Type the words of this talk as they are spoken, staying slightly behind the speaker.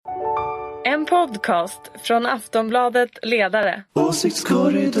En podcast från Aftonbladet Ledare.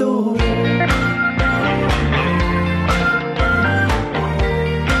 Åsiktskorridor.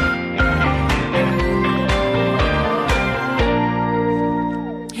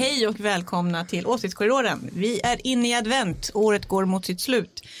 Hej och välkomna till Åsiktskorridoren. Vi är inne i advent. Året går mot sitt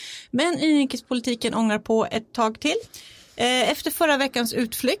slut. Men inrikespolitiken ångrar på ett tag till. Efter förra veckans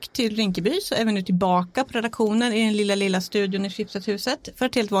utflykt till Rinkeby så är vi nu tillbaka på redaktionen i den lilla studion i Schibstedhuset för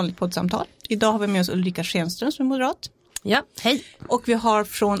ett helt vanligt poddsamtal. Idag har vi med oss Ulrica som är moderat. Ja, hej. Och vi har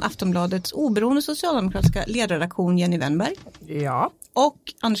från Aftonbladets oberoende socialdemokratiska ledarredaktion Jenny Wennberg. Ja. Och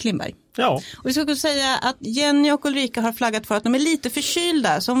Anders Lindberg. Ja. Och vi ska kunna säga att Jenny och Ulrica har flaggat för att de är lite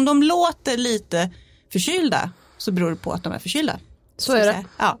förkylda. Så om de låter lite förkylda så beror det på att de är förkylda. Så är det.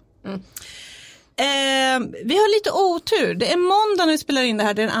 Ja. Mm. Vi har lite otur. Det är måndag när vi spelar in det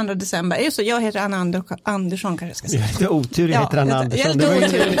här, det är den 2 december. Just så, jag heter Anna Andersson kanske jag ska säga. Lite otur, jag heter Anna Andersson. Det var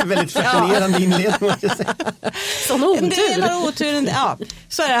en väldigt fascinerande inledning måste jag säga. Sån otur. En del har otur, ja,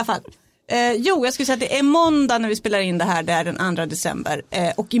 så är det i alla fall. Jag skulle säga att det är måndag när vi spelar in det här, det är den 2 december.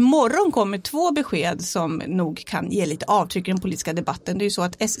 Och imorgon kommer 2 besked som nog kan ge lite avtryck i den politiska debatten. Det är ju så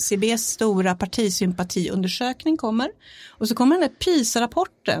att SCBs stora partisympatiundersökning kommer. Och så kommer den där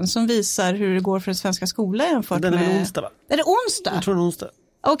PISA-rapporten som visar hur det går för den svenska skolan jämfört med... Den är väl onsdag, va? Är det onsdag? Jag tror det är onsdag.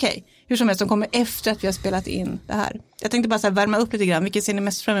 Okej, hur som helst, de kommer efter att vi har spelat in det här. Jag tänkte bara så här, värma upp lite grann. Vilken ser ni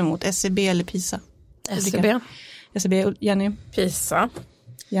mest fram emot? SCB eller PISA? SCB. SCB, Jenny? PISA.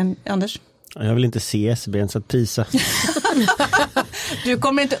 Anders? Jag vill inte se SCB så att PISA. Du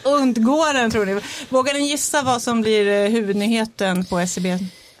kommer inte undgå den, tror ni. Vågar ni gissa vad som blir huvudnyheten på SCB?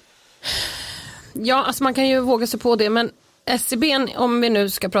 Ja, alltså man kan ju våga sig på det, men SCB, om vi nu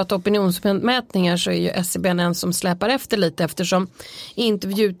ska prata opinionsmätningar, så är ju SCB en som släpar efter lite eftersom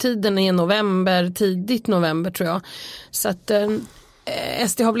intervjutiden är i november, tidigt november tror jag. Så att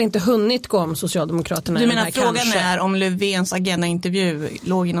SD har väl inte hunnit gå om Socialdemokraterna. Du menar frågan kanske är om Löfvens agendaintervju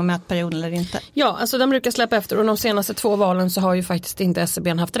låg inom mätperioden eller inte? Ja, alltså de brukar släppa efter, och de senaste 2 valen så har ju faktiskt inte SCB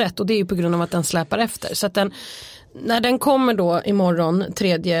haft rätt, och det är ju på grund av att den släpar efter. Så att när den kommer då imorgon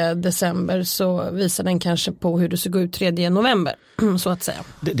 3 december så visar den kanske på hur det ska gå ut 3 november så att säga.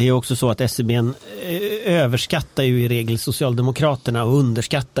 Det är också så att SCB överskattar ju i regel Socialdemokraterna och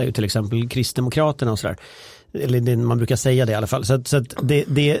underskattar ju till exempel Kristdemokraterna och sådär. Eller man brukar säga det i alla fall. Så att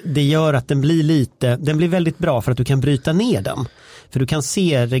det gör att den blir väldigt bra för att du kan bryta ner den. För du kan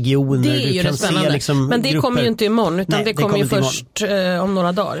se regioner, det är ju du kan se liksom men det grupper. Kommer ju inte imorgon, utan nej, det kommer ju först om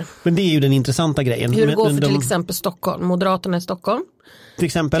några dagar. Men det är ju den intressanta grejen. Hur det går för till exempel Stockholm, Moderaterna i Stockholm. Till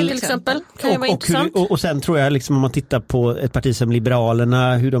exempel kan ju vara intressant. Och sen tror jag liksom, om man tittar på ett parti som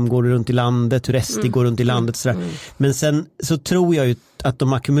Liberalerna, hur de går runt i landet, hur SD går runt i landet. Sådär. Men sen så tror jag ju att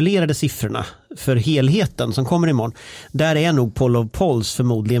de ackumulerade siffrorna för helheten som kommer imorgon, där är nog poll of polls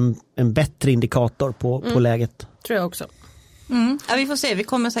förmodligen en bättre indikator på läget. Tror jag också. Ja, vi får se. Vi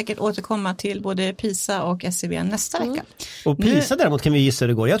kommer säkert återkomma till både PISA och SCB nästa vecka. Och PISA däremot kan vi gissa hur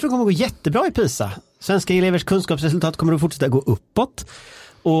det går. Jag tror det kommer gå jättebra i PISA. Svenska elevers kunskapsresultat kommer att fortsätta gå uppåt.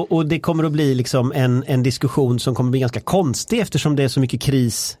 Och det kommer att bli liksom en diskussion som kommer att bli ganska konstig eftersom det är så mycket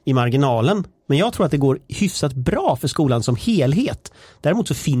kris i marginalen. Men jag tror att det går hyfsat bra för skolan som helhet. Däremot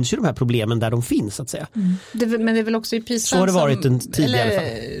så finns ju de här problemen där de finns, så att säga. Men det är väl också i PISA så har det varit en tid i alla fall.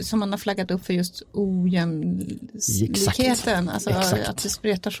 Som man har flaggat upp för just ojämlikheten. Alltså att det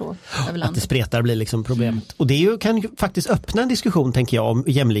spretar så över landet. Att det spretar blir liksom problemet. Och det kan ju faktiskt öppna en diskussion, tänker jag, om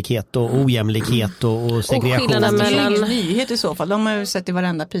jämlikhet och ojämlikhet och segregation. Och skillnaden mellan... Det är ingen nyhet i så fall. De har ju sett i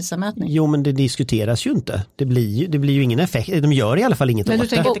varenda PISA-mätning. Jo, men det diskuteras ju inte. Det blir ju ingen effekt. De gör i alla fall inget åt det. Men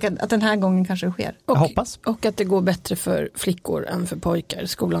du tänker att den här gången kanske det sker? Jag hoppas. Och att det går bättre för flickor än för pojkar.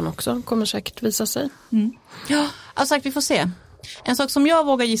 Skolan också kommer säkert visa sig. Ja, alltså vi får se. En sak som jag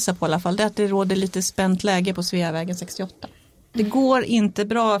vågar gissa på i alla fall, det är att det råder lite spänt läge på Sveavägen 68. Det går inte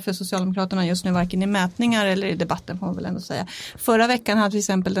bra för Socialdemokraterna just nu, varken i mätningar eller i debatten, får man väl ändå säga. Förra veckan hade till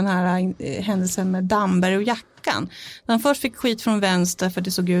exempel den här händelsen med Damberg och jackan. Han först fick skit från vänster för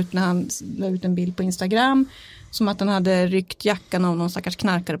det såg ut när han la ut en bild på Instagram som att han hade ryckt jackan av någon stackars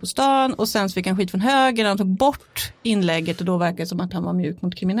knarkare på stan, och sen fick han skit från höger, han tog bort inlägget och då verkade det som att han var mjuk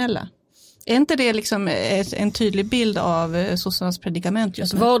mot kriminella. Är inte det liksom en tydlig bild av sossarnas predikament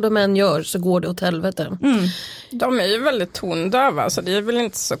just nu? Vad de än gör så går det åt helvete. De är ju väldigt tondöva, så det är väl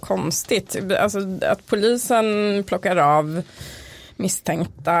inte så konstigt. Alltså, att polisen plockar av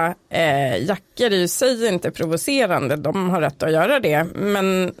misstänkta jackor i sig är inte provocerande. De har rätt att göra det.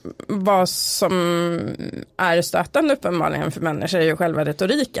 Men vad som är stötande uppenbarligen för människor är ju själva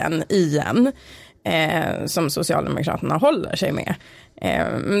retoriken igen. Som Socialdemokraterna håller sig med.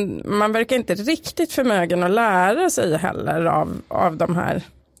 Man verkar inte riktigt förmögen att lära sig heller av de här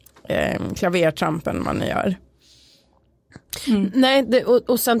klavertrampen man gör. Nej,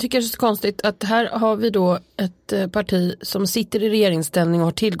 och sen tycker jag det är så konstigt att här har vi då ett parti som sitter i regeringsställning och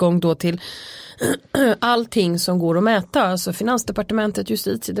har tillgång då till allting som går att mäta, alltså Finansdepartementet,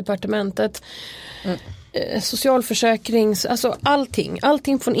 Justitiedepartementet, socialförsäkrings, alltså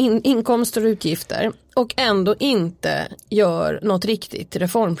allting från inkomster och utgifter, och ändå inte gör något riktigt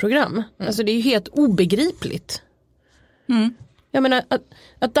reformprogram. Alltså det är ju helt obegripligt. Jag menar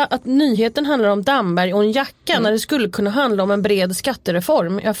att nyheten handlar om Damberg och en jacka när det skulle kunna handla om en bred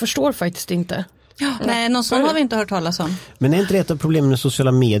skattereform. Jag förstår faktiskt inte. Nej, någon sån har vi inte hört talas om. Men är inte det ett av problemen med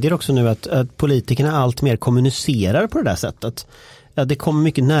sociala medier också nu att politikerna allt mer kommunicerar på det där sättet? Att det kommer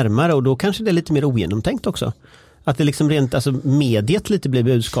mycket närmare, och då kanske det är lite mer ogenomtänkt också. Att det liksom rent, alltså mediet lite blir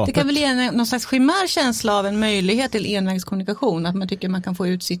budskapet. Det kan väl ge någon slags skimär känsla av en möjlighet till envägskommunikation. Att man tycker man kan få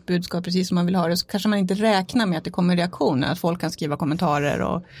ut sitt budskap precis som man vill ha det. Så kanske man inte räknar med att det kommer reaktioner. Att folk kan skriva kommentarer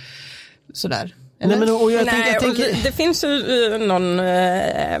och sådär. Nej, men, och jag tänker... Det finns ju någon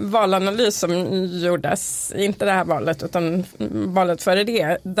valanalys som gjordes, inte det här valet utan valet före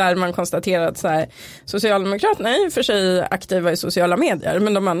det, där man konstaterar att så här, Socialdemokraterna är ju för sig aktiva i sociala medier,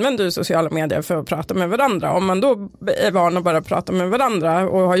 men de använder ju sociala medier för att prata med varandra. Om man då är van att bara prata med varandra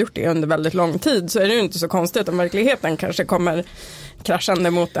och har gjort det under väldigt lång tid, så är det ju inte så konstigt om verkligheten kanske kommer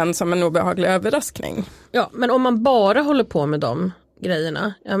kraschande mot en som en obehaglig överraskning. Ja, men om man bara håller på med dem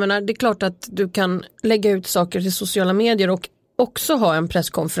grejerna. Jag menar, det är klart att du kan lägga ut saker till sociala medier och också ha en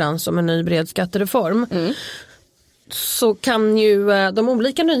presskonferens om en ny bred skattereform. Så kan ju de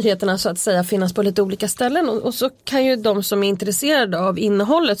olika nyheterna så att säga finnas på lite olika ställen, och så kan ju de som är intresserade av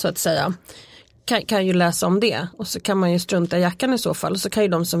innehållet så att säga kan ju läsa om det, och så kan man ju strunta i jackan i så fall, och så kan ju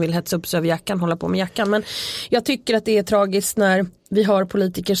de som vill hetsa upp sig över jackan hålla på med jackan. Men jag tycker att det är tragiskt när vi har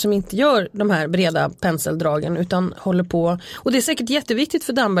politiker som inte gör de här breda penseldragen utan håller på, och det är säkert jätteviktigt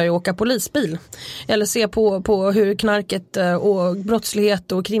för Damberg att åka polisbil eller se på hur knarket och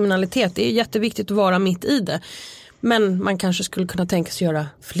brottslighet och kriminalitet, det är jätteviktigt att vara mitt i det, men man kanske skulle kunna tänka sig göra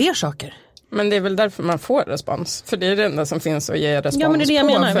fler saker. Men det är väl därför man får respons. För det är det enda som finns att ge respons på. Ja, men det är det jag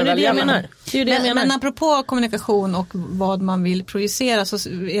menar. Men det är det jag menar. Men apropå kommunikation och vad man vill projicera, så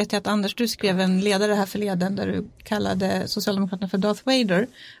vet jag att Anders, du skrev en ledare här förleden där du kallade Socialdemokraterna för Darth Vader.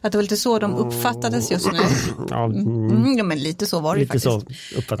 Att det var lite så de uppfattades just nu. Ja, men lite så var det lite faktiskt.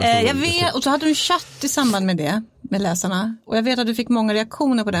 Så uppfattades jag vet, och så hade du en chatt i samband med det, med läsarna. Och jag vet att du fick många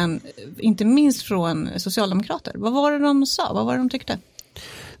reaktioner på den, inte minst från socialdemokrater. Vad var det de sa? Vad var det de tyckte?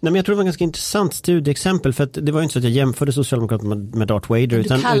 Nej, men jag tror det var en ganska intressant studieexempel, för att det var ju inte så att jag jämförde Socialdemokraterna med Darth Vader,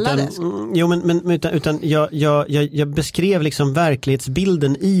 utan jag beskrev liksom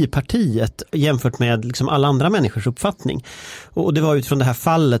verklighetsbilden i partiet jämfört med liksom alla andra människors uppfattning. Och det var utifrån det här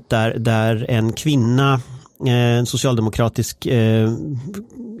fallet där en kvinna, en socialdemokratisk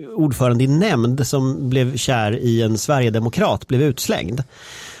ordförande i nämnd som blev kär i en Sverigedemokrat, blev utslängd.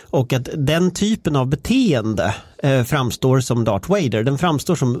 Och att den typen av beteende framstår som Darth Vader. Den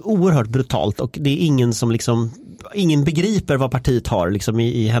framstår som oerhört brutalt, och det är ingen som liksom, ingen begriper vad partiet har liksom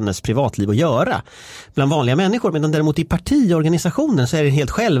i hennes privatliv att göra bland vanliga människor. Medan däremot i partiorganisationen så är det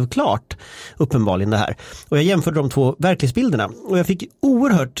helt självklart uppenbarligen det här. Och jag jämförde de två verklighetsbilderna, och jag fick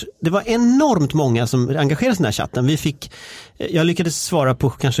det var enormt många som engagerade sig i den här chatten. Jag lyckades svara på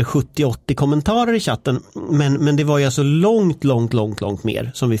kanske 70-80 kommentarer i chatten, men det var ju alltså långt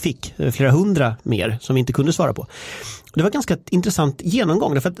mer som vi fick. Flera hundra mer som vi inte kunde svara på. Det var ganska intressant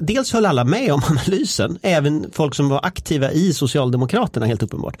genomgång, därför att dels höll alla med om analysen, även folk som var aktiva i Socialdemokraterna helt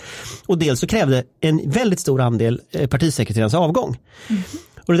uppenbart. Och dels så krävde en väldigt stor andel partisekreterarens avgång.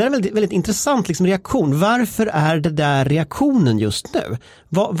 Och det där är väldigt, väldigt intressant liksom reaktion. Varför är det där reaktionen just nu?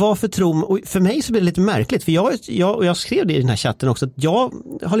 Varför och för mig så blir det lite märkligt, för jag skrev det i den här chatten också, att jag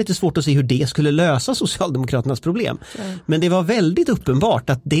har lite svårt att se hur det skulle lösa Socialdemokraternas problem. Men det var väldigt uppenbart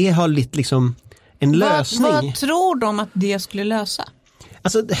att det har lite liksom en lösning. Vad tror de att det skulle lösa?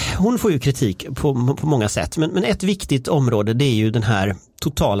 Alltså, hon får ju kritik på många sätt, men ett viktigt område, det är ju den här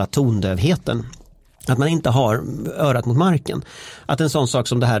totala tondövheten. Att man inte har örat mot marken. Att en sån sak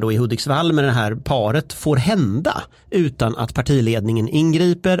som det här då i Hudiksvall med det här paret får hända utan att partiledningen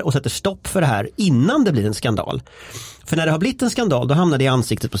ingriper och sätter stopp för det här innan det blir en skandal. För när det har blivit en skandal, då hamnar det i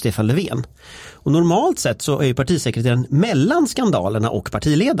ansiktet på Stefan Löfven. Och normalt sett så är ju partisekreteraren mellan skandalerna och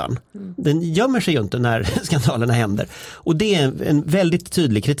partiledaren. Den gömmer sig ju inte när skandalerna händer. Och det är en väldigt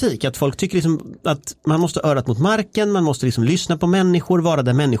tydlig kritik. Att folk tycker liksom att man måste örat mot marken, man måste liksom lyssna på människor, vara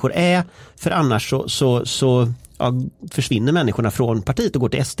där människor är. För annars så försvinner människorna från partiet och går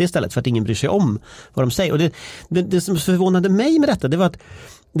till SD istället, för att ingen bryr sig om vad de säger. Och det som förvånade mig med detta, det var att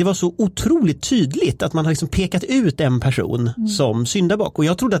det var så otroligt tydligt att man har liksom pekat ut en person som syndabock. Och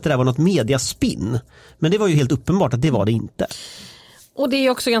jag trodde att det där var något mediaspinn. Men det var ju helt uppenbart att det var det inte. Och det är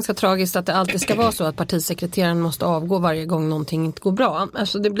också ganska tragiskt att det alltid ska vara så att partisekreteraren måste avgå varje gång någonting inte går bra.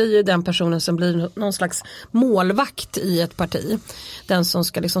 Alltså det blir ju den personen som blir någon slags målvakt i ett parti. Den som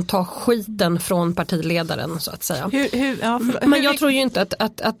ska liksom ta skiten från partiledaren så att säga. Men jag tror ju inte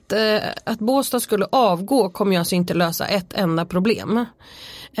att Båstad skulle avgå kommer jag alltså inte lösa ett enda problem.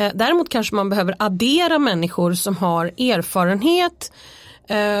 Däremot kanske man behöver addera människor som har erfarenhet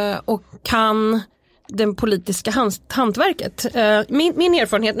och kan den politiska hantverket. Min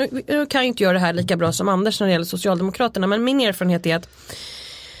erfarenhet, nu kan jag inte göra det här lika bra som Anders när det gäller Socialdemokraterna, men min erfarenhet är att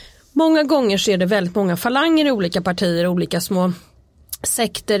många gånger så är det väldigt många falanger i olika partier, olika små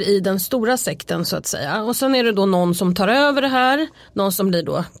sekter i den stora sekten så att säga. Och sen är det då någon som tar över det här, någon som blir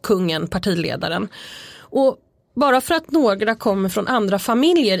då kungen, partiledaren. Och bara för att några kommer från andra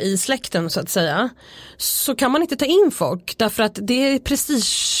familjer i släkten så att säga, så kan man inte ta in folk därför att det är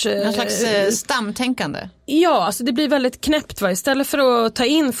prestige. Någon slags stamtänkande. Ja, alltså det blir väldigt knäppt istället för att ta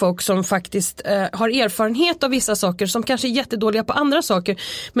in folk som faktiskt har erfarenhet av vissa saker som kanske är jättedåliga på andra saker.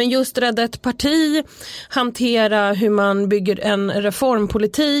 Men just rädda ett parti, hantera hur man bygger en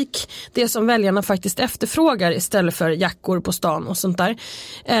reformpolitik, det som väljarna faktiskt efterfrågar istället för jackor på stan och sånt där.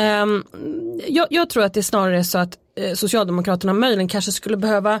 Jag tror att det snarare är så att Socialdemokraterna möjligen kanske skulle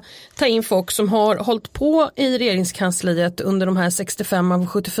behöva ta in folk som har hållit på i regeringskansliet under de här 65 av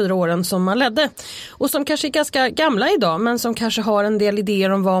 74 åren som man ledde och som kanske är ganska gamla idag men som kanske har en del idéer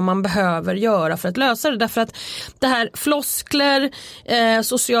om vad man behöver göra för att lösa det, därför att det här floskler,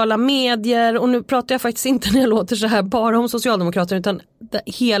 sociala medier, och nu pratar jag faktiskt inte när jag låter så här bara om Socialdemokraterna utan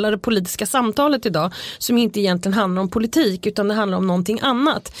hela det politiska samtalet idag som inte egentligen handlar om politik utan det handlar om någonting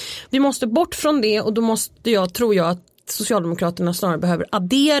annat. Vi måste bort från det och då måste tror jag att Socialdemokraterna snarare behöver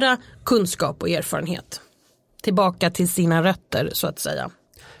addera kunskap och erfarenhet tillbaka till sina rötter så att säga.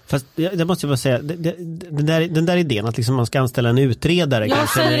 Fast det måste jag bara säga, den där idén att liksom man ska anställa en utredare. Jag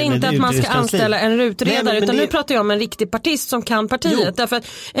säger inte att man ska anställa en utredare. Nej, utan nu pratar jag om en riktig partist som kan partiet. Jo. Därför att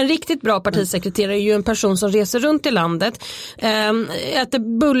en riktigt bra partisekreterare är ju en person som reser runt i landet,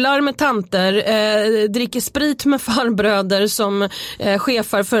 äter bullar med tanter, dricker sprit med farbröder som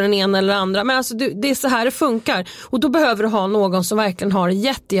chefar för den ena eller andra. Men alltså det är så här det funkar. Och då behöver du ha någon som verkligen har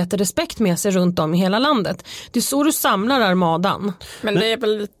jätterespekt med sig runt om i hela landet. Det är så du samlar armadan. Men det är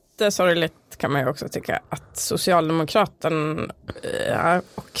väl lite sorgligt kan man ju också tycka att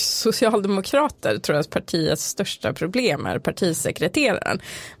socialdemokrater tror jag att partiets största problem är partisekreteraren.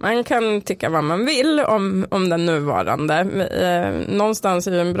 Man kan tycka vad man vill om den nuvarande. Någonstans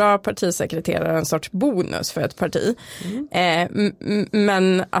är ju en bra partisekreterare en sorts bonus för ett parti.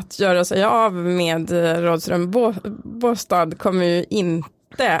 Men att göra sig av med Rådström Båstad kommer ju inte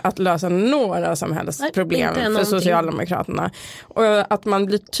att lösa några som helst problem för Socialdemokraterna. Och att man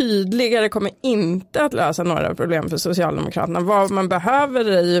blir tydligare kommer inte att lösa några problem för Socialdemokraterna. Vad man behöver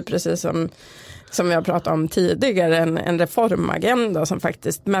är ju precis som vi har pratat om tidigare, en reformagenda som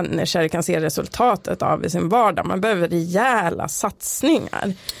faktiskt människor kan se resultatet av i sin vardag. Man behöver rejäla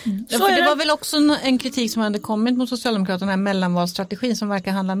satsningar. Ja, för det var väl också en kritik som hade kommit mot Socialdemokraterna, den här mellanvalsstrategin som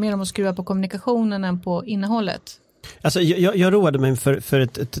verkar handla mer om att skruva på kommunikationen än på innehållet. Alltså jag roade mig för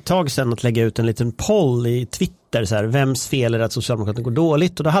ett tag sedan att lägga ut en liten poll i Twitter, så här, vems fel är det att Socialdemokraterna går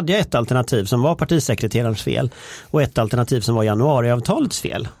dåligt, och då hade jag ett alternativ som var partisekreterarens fel och ett alternativ som var januariavtalets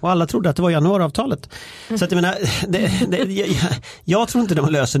fel, och alla trodde att det var januariavtalet. Så att jag menar, jag tror inte de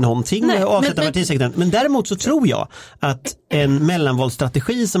löser någonting med att avsätta partisekreteraren, men däremot så tror jag att en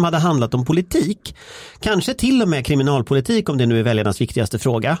mellanvalsstrategi som hade handlat om politik, kanske till och med kriminalpolitik om det nu är väljarnas viktigaste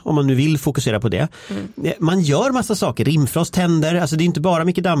fråga, om man nu vill fokusera på det. Man gör massa saker, Rimfrost händer, alltså det är inte bara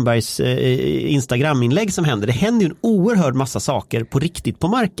Micke Dambergs Instagram-inlägg som händer, det händer ju en oerhörd massa saker på riktigt på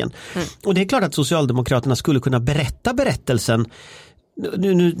marken. Och det är klart att Socialdemokraterna skulle kunna berätta berättelsen.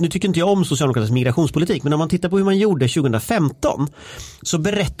 Nu tycker inte jag om Socialdemokraternas migrationspolitik, men om man tittar på hur man gjorde 2015 så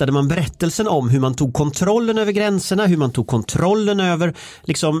berättade man berättelsen om hur man tog kontrollen över gränserna, hur man tog kontrollen över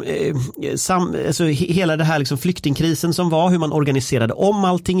liksom, alltså hela det här liksom flyktingkrisen som var, hur man organiserade om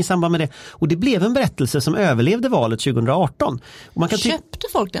allting i samband med det, och det blev en berättelse som överlevde valet 2018. Och man kan köpte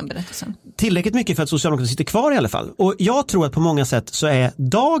folk den berättelsen? Tillräckligt mycket för att Socialdemokraterna sitter kvar i alla fall. Och jag tror att på många sätt så är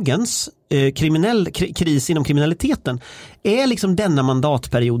dagens kris inom kriminaliteten är liksom denna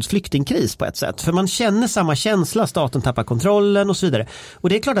mandatperiods flyktingkris på ett sätt. För man känner samma känsla, staten tappar kontrollen och så vidare. Och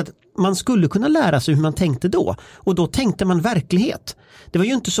det är klart att man skulle kunna lära sig hur man tänkte då. Och då tänkte man verklighet. Det var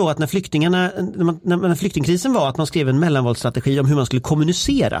ju inte så att när flyktingkrisen var att man skrev en mellanvalsstrategi om hur man skulle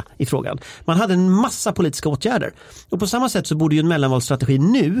kommunicera i frågan. Man hade en massa politiska åtgärder. Och på samma sätt så borde ju en mellanvalsstrategi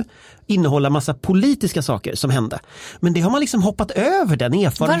nu innehålla massa politiska saker som hände. Men det har man liksom hoppat över den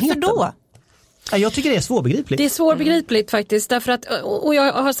erfarenheten. Varför då? Jag tycker det är svårbegripligt. Det är svårbegripligt faktiskt, därför att, och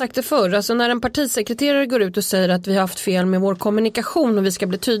jag har sagt det förr, alltså när en partisekreterare går ut och säger att vi har haft fel med vår kommunikation och vi ska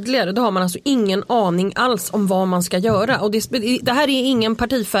bli tydligare, då har man alltså ingen aning alls om vad man ska göra. Och det här är ingen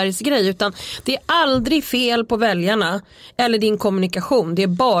partifärgsgrej, utan det är aldrig fel på väljarna eller din kommunikation, det är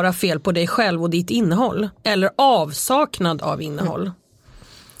bara fel på dig själv och ditt innehåll, eller avsaknad av innehåll.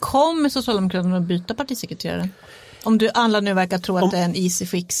 Kommer Socialdemokraterna att byta partisekreterare? Om du alla nu verkar tro att det är en easy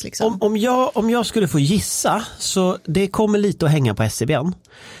fix. Liksom. Om jag skulle få gissa, så det kommer lite att hänga på SCB:n.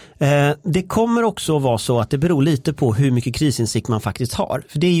 Det kommer också att vara så att det beror lite på hur mycket krisinsikt man faktiskt har.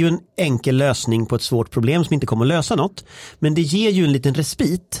 För det är ju en enkel lösning på ett svårt problem som inte kommer att lösa något. Men det ger ju en liten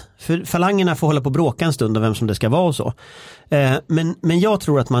respit. För falangerna får hålla på och bråka en stund om vem som det ska vara och så. Men jag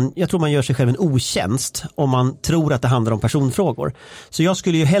tror man gör sig själv en otjänst om man tror att det handlar om personfrågor. Så jag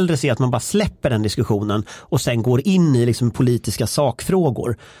skulle ju hellre se att man bara släpper den diskussionen och sen går in i liksom politiska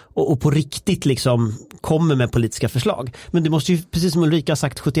sakfrågor och på riktigt liksom kommer med politiska förslag. Men det måste ju, precis som Ulrica har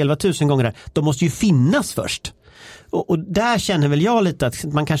sagt 71 000 gånger här, de måste ju finnas först. Och där känner väl jag lite att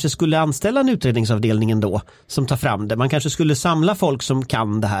man kanske skulle anställa en utredningsavdelning då som tar fram det. Man kanske skulle samla folk som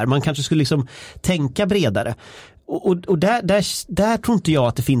kan det här. Man kanske skulle liksom tänka bredare. Och där tror inte jag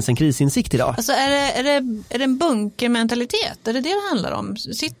att det finns en krisinsikt idag. Alltså är det en bunkermentalitet? Är det handlar om?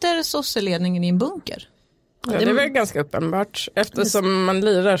 Sitter sosseledningen i en bunker? Ja, det är väl ganska uppenbart eftersom man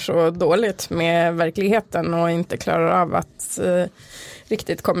lirar så dåligt med verkligheten och inte klarar av att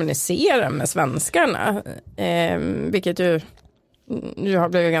riktigt kommunicera med svenskarna. Vilket ju har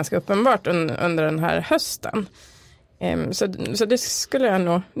blivit ganska uppenbart under den här hösten. Så det skulle jag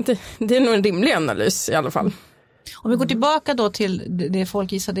nog, det är nog en rimlig analys i alla fall. Om vi går tillbaka då till det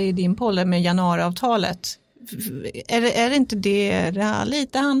folk gissade i din poll med januariavtalet. Är det inte det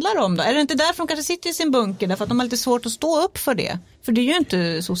lite handlar om då? Är det inte därför de kanske sitter i sin bunker? Därför att de har lite svårt att stå upp för det? För det är ju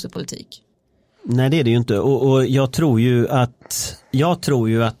inte sossepolitik. Nej, det är det ju inte. Och jag tror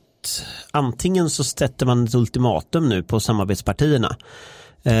ju att antingen så sätter man ett ultimatum nu på samarbetspartierna,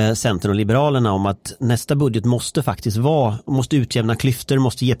 Centern och Liberalerna, om att nästa budget måste faktiskt måste utjämna klyftor,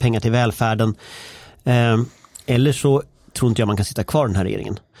 måste ge pengar till välfärden. Eller så tror inte jag man kan sitta kvar den här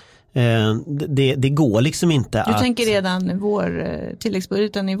regeringen. Det går liksom inte Du tänker redan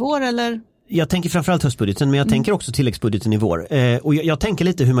tilläggsbudgeten i vår eller? Jag tänker framförallt höstbudgeten, men jag tänker också tilläggsbudgeten i vår. Och jag tänker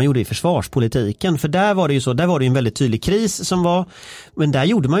lite hur man gjorde i försvarspolitiken. För där var det ju så, där var det en väldigt tydlig kris som var. Men där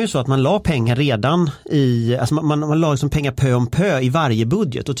gjorde man ju så att man la pengar redan i, alltså man la liksom pengar pö om pö i varje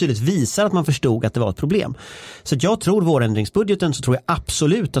budget och tydligt visar att man förstod att det var ett problem. Så att jag tror vårändringsbudgeten så tror jag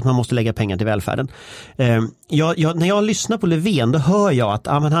absolut att man måste lägga pengar till välfärden. När jag lyssnar på Löfven då hör jag att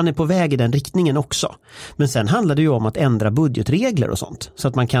men han är på väg i den riktningen också. Men sen handlar det ju om att ändra budgetregler och sånt. Så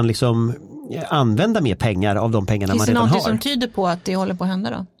att man kan liksom använda mer pengar av de pengarna man redan har. Finns det något som tyder på att det håller på att hända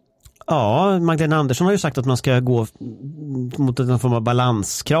då? Ja, Magdalena Andersson har ju sagt att man ska gå mot en form av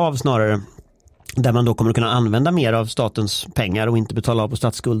balanskrav snarare, där man då kommer att kunna använda mer av statens pengar och inte betala av på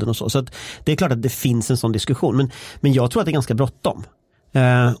statsskulden och så. Så att det är klart att det finns en sån diskussion. Men jag tror att det är ganska bråttom.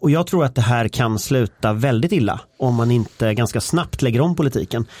 Och jag tror att det här kan sluta väldigt illa om man inte ganska snabbt lägger om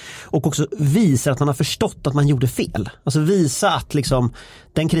politiken och också visar att man har förstått att man gjorde fel. Alltså visa att liksom,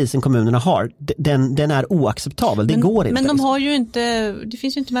 den krisen kommunerna har, den är oacceptabel. Det går inte. Men de har ju inte, det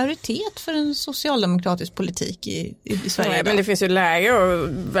finns ju inte majoritet för en socialdemokratisk politik i Sverige. Nej, men det finns ju läge att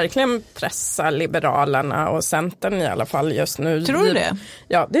verkligen pressa Liberalerna och Centern i alla fall just nu. Tror du det?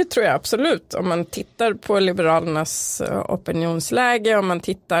 Ja, det tror jag absolut. Om man tittar på Liberalernas opinionsläge, om man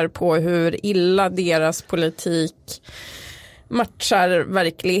tittar på hur illa deras politik matchar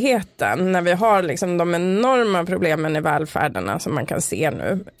verkligheten när vi har liksom de enorma problemen i välfärden som man kan se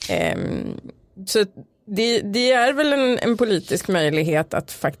nu. Så det är väl en politisk möjlighet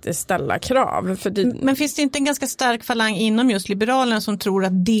att faktiskt ställa krav. Men finns det inte en ganska stark falang inom just Liberalerna som tror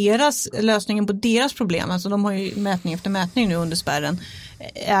att lösningen på deras problem, alltså de har ju mätning efter mätning nu under spärren,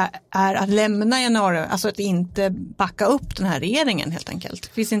 är att lämna januari, alltså att inte backa upp den här regeringen helt enkelt.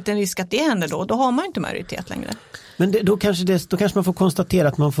 Finns det inte en risk att det händer då? Då har man ju inte majoritet längre. Men då kanske man får konstatera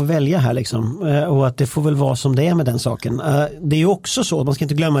att man får välja här liksom, och att det får väl vara som det är med den saken. Det är ju också så, man ska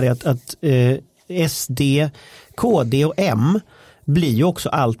inte glömma det att SD, KD och M blir ju också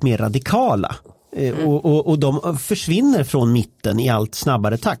allt mer radikala. Och de försvinner från mitten i allt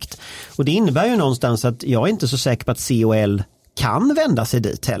snabbare takt. Och det innebär ju någonstans att jag är inte så säker på att COL kan vända sig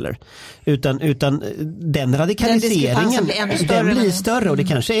dit heller. Utan den radikaliseringen den blir större och det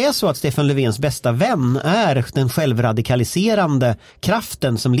kanske är så att Stefan Löfvens bästa vän är den självradikaliserande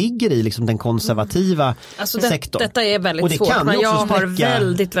kraften som ligger i liksom den konservativa sektorn. Detta är väldigt svårt, men jag har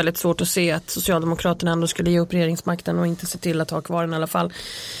väldigt, väldigt svårt att se att Socialdemokraterna ändå skulle ge upp regeringsmakten och inte se till att ha kvar den i alla fall.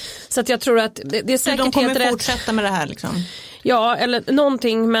 Så att jag tror att det är säkert de kommer helt fortsätta med det här liksom. Ja, eller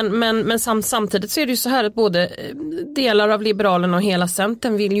någonting, men samtidigt så är det ju så här att både delar av Liberalerna och hela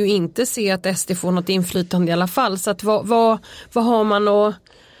Centern vill ju inte se att SD får något inflytande i alla fall. Så att vad har man att...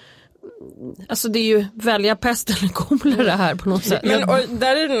 Alltså det är ju välja pest eller kolera här på något sätt. Men och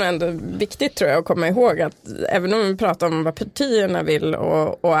där är det nog ändå viktigt tror jag att komma ihåg att även om vi pratar om vad partierna vill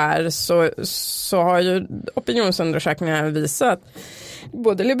och är så har ju opinionsundersökningar visat att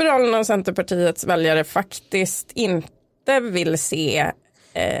både Liberalerna och Centerpartiets väljare faktiskt inte vill se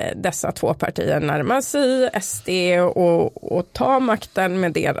dessa två partier närma sig SD och ta makten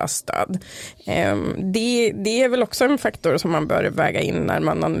med deras stöd. Det är väl också en faktor som man bör väga in när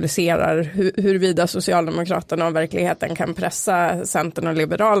man analyserar huruvida Socialdemokraterna och verkligheten kan pressa Centern och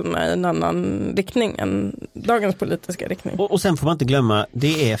Liberalerna i en annan riktning än dagens politiska riktning. Och sen får man inte glömma,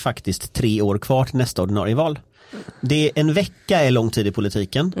 det är faktiskt 3 år kvar till nästa ordinarie val. Det är en vecka är lång tid i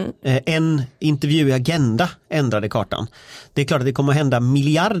politiken. En intervju i Agenda ändrade kartan. Det är klart att det kommer att hända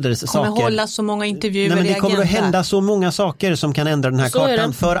miljarders saker. Det kommer hålla så många intervjuer i Agenda. Det kommer att hända så många saker som kan ändra den här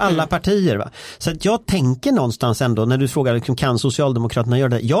kartan för alla partier. Va? Så att jag tänker någonstans ändå, när du frågar liksom, kan Socialdemokraterna göra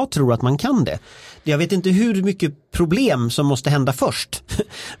det? Jag tror att man kan det. Jag vet inte hur mycket problem som måste hända först.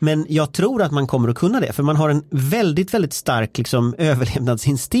 Men jag tror att man kommer att kunna det. För man har en väldigt, väldigt stark liksom,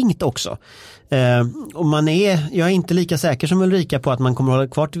 överlevnadsinstinkt också. Och jag är inte lika säker som Ulrica på att man kommer att hålla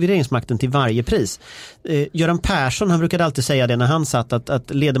kvar till regeringsmakten till varje pris. Göran Persson, han brukade alltid säga det när han satt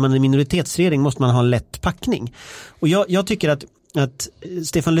att leder man en minoritetsregering måste man ha en lätt packning. Och jag tycker att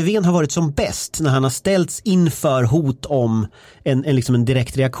Stefan Löfven har varit som bäst när han har ställts inför hot om en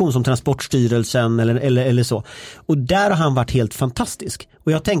direkt reaktion som Transportstyrelsen eller så. Och där har han varit helt fantastisk.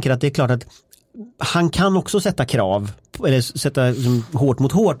 Och jag tänker att det är klart att han kan också sätta krav eller sätta liksom, hårt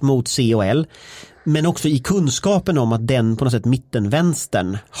mot COL, men också i kunskapen om att den på något sätt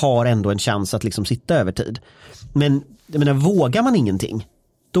mittenvänstern har ändå en chans att liksom sitta över tid. Men jag menar, vågar man ingenting,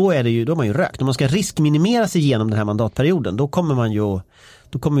 då är man ju rökt. Om man ska riskminimera sig genom den här mandatperioden, då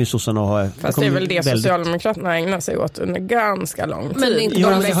kommer ju sossarna ha... Fast det är väl det Socialdemokraterna ägnar sig åt under ganska lång tid. Men det är inte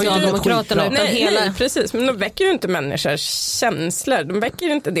bara Socialdemokraterna utan hela... Nej, precis. Men de väcker ju inte människors känslor. De väcker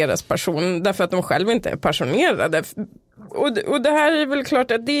inte deras passion därför att de själva inte är passionerade. Och det här är väl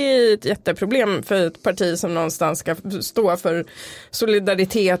klart att det är ett jätteproblem för ett parti som någonstans ska stå för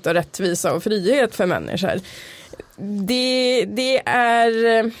solidaritet och rättvisa och frihet för människor.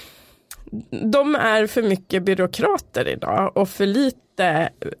 De är för mycket byråkrater idag och för lite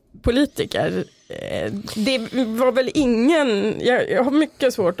politiker. Det var väl jag har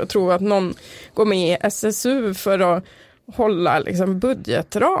mycket svårt att tro att någon går med i SSU för att hålla liksom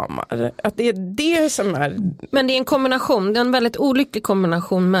budgetramar. Att det är det som är... Men det är en kombination, det är en väldigt olycklig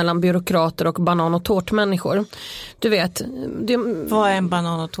kombination mellan byråkrater och banan- och tårtmänniskor. Du vet... Vad är en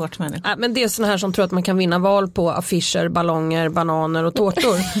banan- och tårtmänniska? Men det är såna här som tror att man kan vinna val på affischer, ballonger, bananer och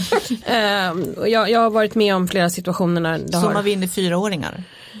tårtor. Jag har varit med om flera situationer när det som man vinner 4-åringar.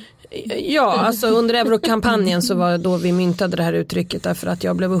 Ja, alltså under eurokampanjen så var då vi myntade det här uttrycket därför att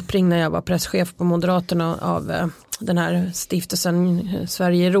jag blev uppringd när jag var presschef på Moderaterna av den här stiftelsen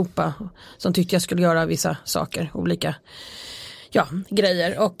Sverige i Europa som tyckte jag skulle göra vissa saker, olika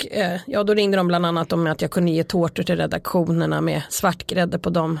grejer. Och då ringde de bland annat om att jag kunde ge tårtor till redaktionerna med svartgrädde på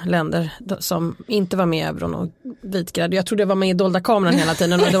de länder som inte var med i euron och vitgrädde. Jag trodde jag var med i dolda kameran hela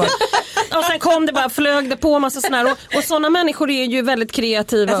tiden och det var... Och sen kom det bara, flög det på massa sån här. Och sådana människor är ju väldigt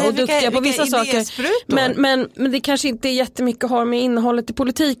kreativa och duktiga på vissa saker. Men det kanske inte är jättemycket har med innehållet i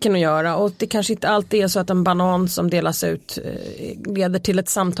politiken att göra. Och det kanske inte alltid är så att en banan som delas ut leder till ett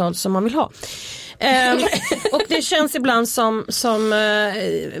samtal som man vill ha. Och det känns ibland som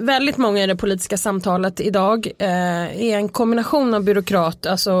väldigt många i det politiska samtalet idag är en kombination av byråkrat,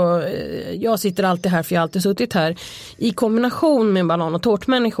 alltså jag sitter alltid här för jag har alltid suttit här, i kombination med banan- och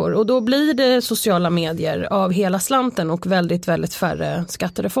tårtmänniskor, och då blir det sociala medier av hela slanten och väldigt, väldigt färre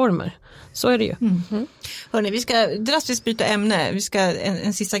skattereformer. Så är det ju. Hörrni, vi ska drastiskt byta ämne.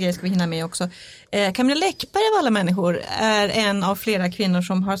 En sista grej ska vi hinna med också. Camilla Läckberg av alla människor är en av flera kvinnor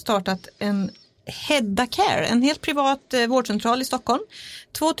som har startat en Hedda Care, en helt privat vårdcentral i Stockholm.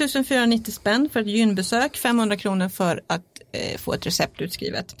 2490 spänn för ett gynbesök, 500 kronor för att få ett recept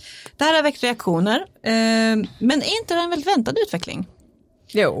utskrivet. Det här har väckt reaktioner, men är inte det en väldigt väntad utveckling?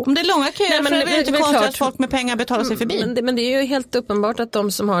 Jo. Om det är långa köer, för det är inte konstigt att folk med pengar betalar sig förbi. Men det är ju helt uppenbart att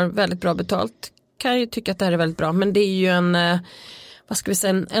de som har väldigt bra betalt kan ju tycka att det här är väldigt bra, men det är ju en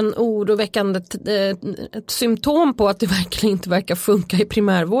oroväckande ett symptom på att det verkligen inte verkar funka i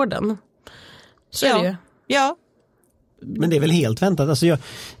primärvården. Så är det ju. Ja. Men det är väl helt väntat. Alltså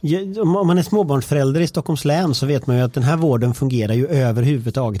om man är småbarnsförälder i Stockholms län så vet man ju att den här vården fungerar ju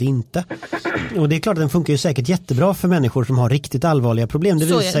överhuvudtaget inte. Och det är klart att den funkar ju säkert jättebra för människor som har riktigt allvarliga problem. Det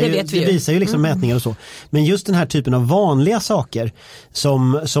visar ju liksom mätningar och så. Men just den här typen av vanliga saker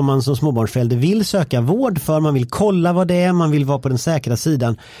som man som småbarnsförälder vill söka vård för, man vill kolla vad det är, man vill vara på den säkra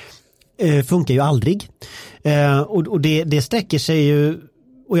sidan, funkar ju aldrig. Och det sträcker sig ju.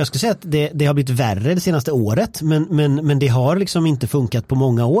 Och jag skulle säga att det har blivit värre det senaste året, men det har liksom inte funkat på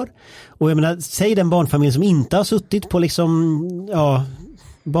många år. Och jag menar, säg den barnfamilj som inte har suttit på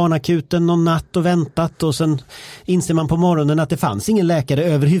barnakuten någon natt och väntat, och sen inser man på morgonen att det fanns ingen läkare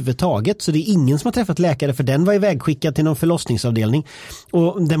överhuvudtaget, så det är ingen som har träffat läkare, för den var ivägskickad till någon förlossningsavdelning.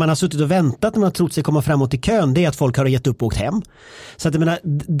 Och det man har suttit och väntat när man har trott sig komma framåt i kön, det är att folk har gett upp och åkt hem. Så att jag menar,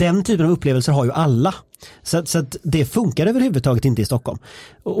 den typen av upplevelser har ju alla. Så att det funkar överhuvudtaget inte i Stockholm.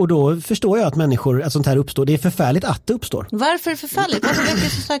 Och då förstår jag att sånt här uppstår. Det är förfärligt att det uppstår. Varför är det förfärligt? Varför väcker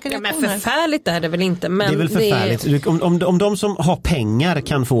så starka reaktioner? Men förfärligt är det väl inte. Men det är väl förfärligt. Om de som har pengar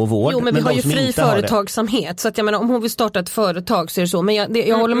kan få vård. Jo, men vi har ju fri företagsamhet. Så att jag menar, om hon vill starta ett företag så är det så. Men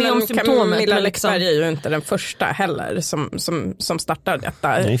jag håller med om symptomen. Camilla Läckberg är ju inte den första heller som startar detta.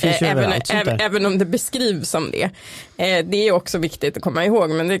 Nej, även om det beskrivs som det. Det är också viktigt att komma ihåg.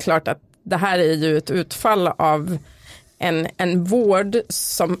 Men det är klart att det här är ju ett utfall av en vård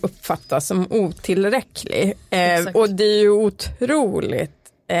som uppfattas som otillräcklig. Och det är ju otroligt.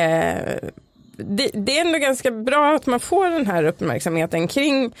 Det är ändå ganska bra att man får den här uppmärksamheten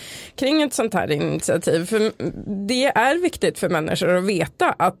kring ett sånt här initiativ. För det är viktigt för människor att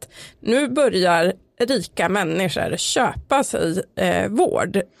veta att nu börjar rika människor köpa sig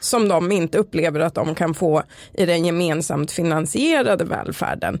vård som de inte upplever att de kan få i den gemensamt finansierade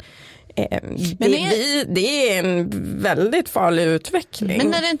välfärden. Det är en väldigt farlig utveckling.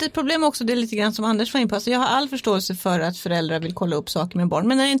 Men är det inte ett problem också, det är lite grann som Anders var in på, alltså jag har all förståelse för att föräldrar vill kolla upp saker med barn,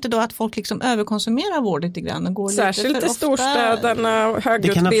 men är det inte då att folk liksom överkonsumerar vård lite grann och går särskilt lite för i storstäderna och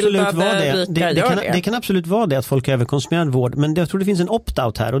högutbildade det kan absolut vara det att folk överkonsumerar vård, men jag tror det finns en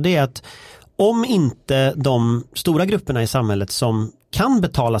opt-out här, och det är att om inte de stora grupperna i samhället som kan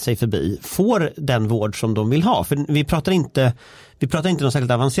betala sig förbi får den vård som de vill ha, för vi pratar inte någon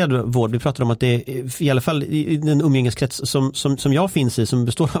särskilt avancerad vård, vi pratar om att det i alla fall i den umgängeskrets som jag finns i, som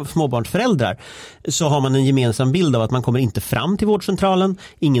består av småbarnsföräldrar, så har man en gemensam bild av att man kommer inte fram till vårdcentralen,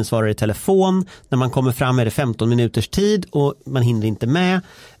 ingen svarar i telefon, när man kommer fram är det 15 minuters tid och man hinner inte med,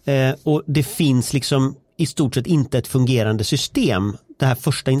 och det finns liksom i stort sett inte ett fungerande system, det här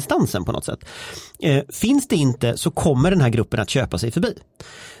första instansen på något sätt. Finns det inte, så kommer den här gruppen att köpa sig förbi.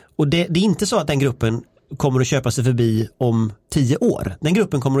 Och det är inte så att den gruppen kommer att köpa sig förbi om 10 år. Den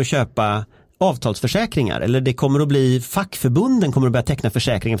gruppen kommer att köpa avtalsförsäkringar, eller det kommer att bli fackförbunden kommer att börja teckna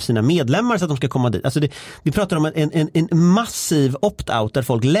försäkringar för sina medlemmar så att de ska komma dit. Alltså vi pratar om en massiv opt-out där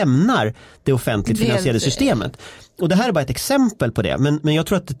folk lämnar det offentligt finansierade systemet. Och det här är bara ett exempel på det, men jag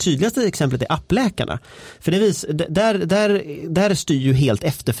tror att det tydligaste exemplet är appläkarna. För där styr ju helt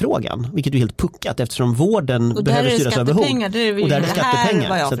efterfrågan, vilket är helt puckat eftersom vården behöver styras av behov. Och där är det skattepengar.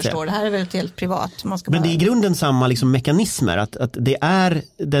 Vad jag förstår, det här är väl helt privat. Men det är i grunden samma liksom mekanismer, att det är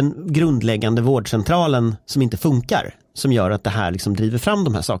den grundläggande vårdcentralen som inte funkar som gör att det här liksom driver fram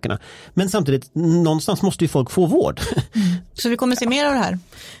de här sakerna. Men samtidigt, någonstans måste ju folk få vård. Så vi kommer se mer av det här?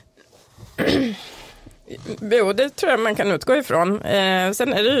 Jo, det tror jag man kan utgå ifrån.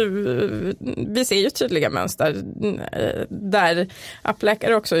 Sen är det ju, vi ser ju tydliga mönster där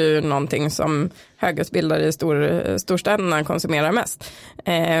appläkare också är ju någonting som högutbildade i storstäderna konsumerar mest.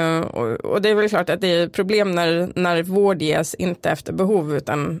 Och det är väl klart att det är problem när vård ges inte efter behov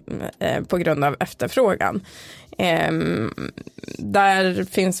utan på grund av efterfrågan. Där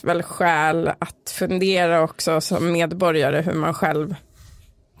finns väl skäl att fundera också som medborgare hur man själv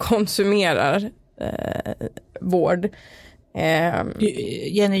konsumerar vård.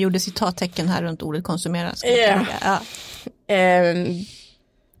 Jenny gjorde citattecken här runt ordet konsumera.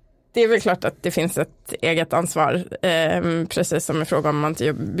 Det är väl klart att det finns ett eget ansvar, precis som i fråga om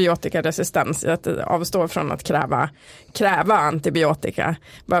antibiotikaresistens, att avstå från att kräva antibiotika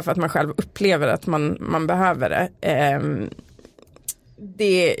bara för att man själv upplever att man behöver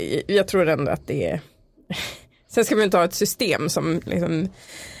det. Jag tror ändå att det är sen ska vi inte ha ett system som liksom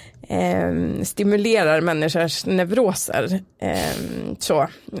stimulerar människors neuroser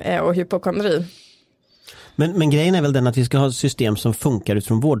och hypokondri. Men grejen är väl den att vi ska ha ett system som funkar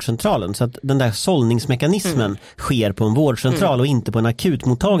utifrån vårdcentralen, så att den där sållningsmekanismen sker på en vårdcentral och inte på en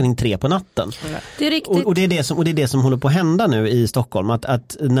akutmottagning 3 på natten. Det är riktigt. Och det är det som håller på att hända nu i Stockholm,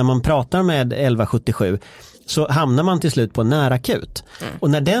 att när man pratar med 1177 så hamnar man till slut på en närakut. Och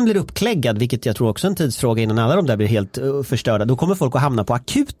när den blir uppkläggad, vilket jag tror också är en tidsfråga innan alla de där blir helt förstörda, då kommer folk att hamna på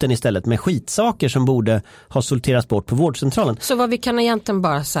akuten istället med skitsaker som borde ha sorterats bort på vårdcentralen. Så vad vi kan egentligen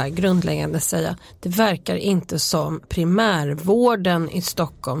bara så här grundläggande säga, det verkar inte som primärvården i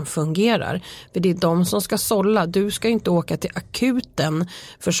Stockholm fungerar. För det är de som ska sålla. Du ska inte åka till akuten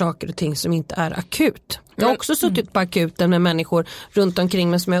för saker och ting som inte är akut. Jag har också suttit på akuten med människor runt omkring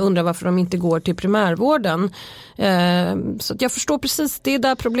mig som jag undrar varför de inte går till primärvården. Så att jag förstår precis, det är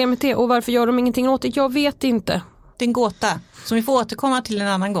där problemet är. Och varför gör de ingenting åt det? Jag vet inte. Det är en gåta som vi får återkomma till en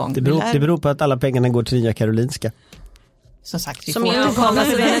annan gång. Det beror på att alla pengarna går till Nya Karolinska. Som sagt, vi som får återkomma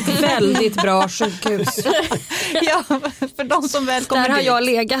till ett väldigt bra sjukhus. Ja, för de som väl kommer dit. Där har jag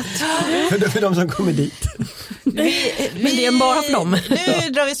legat. För de som kommer dit. Men det är bara för dem. Nu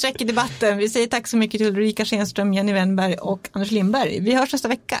drar vi sträck i debatten. Vi säger tack så mycket till Ulrica Schenström, Jenny Wennberg och Anders Lindberg. Vi hörs nästa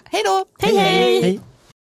vecka. Hej då! Hej hej!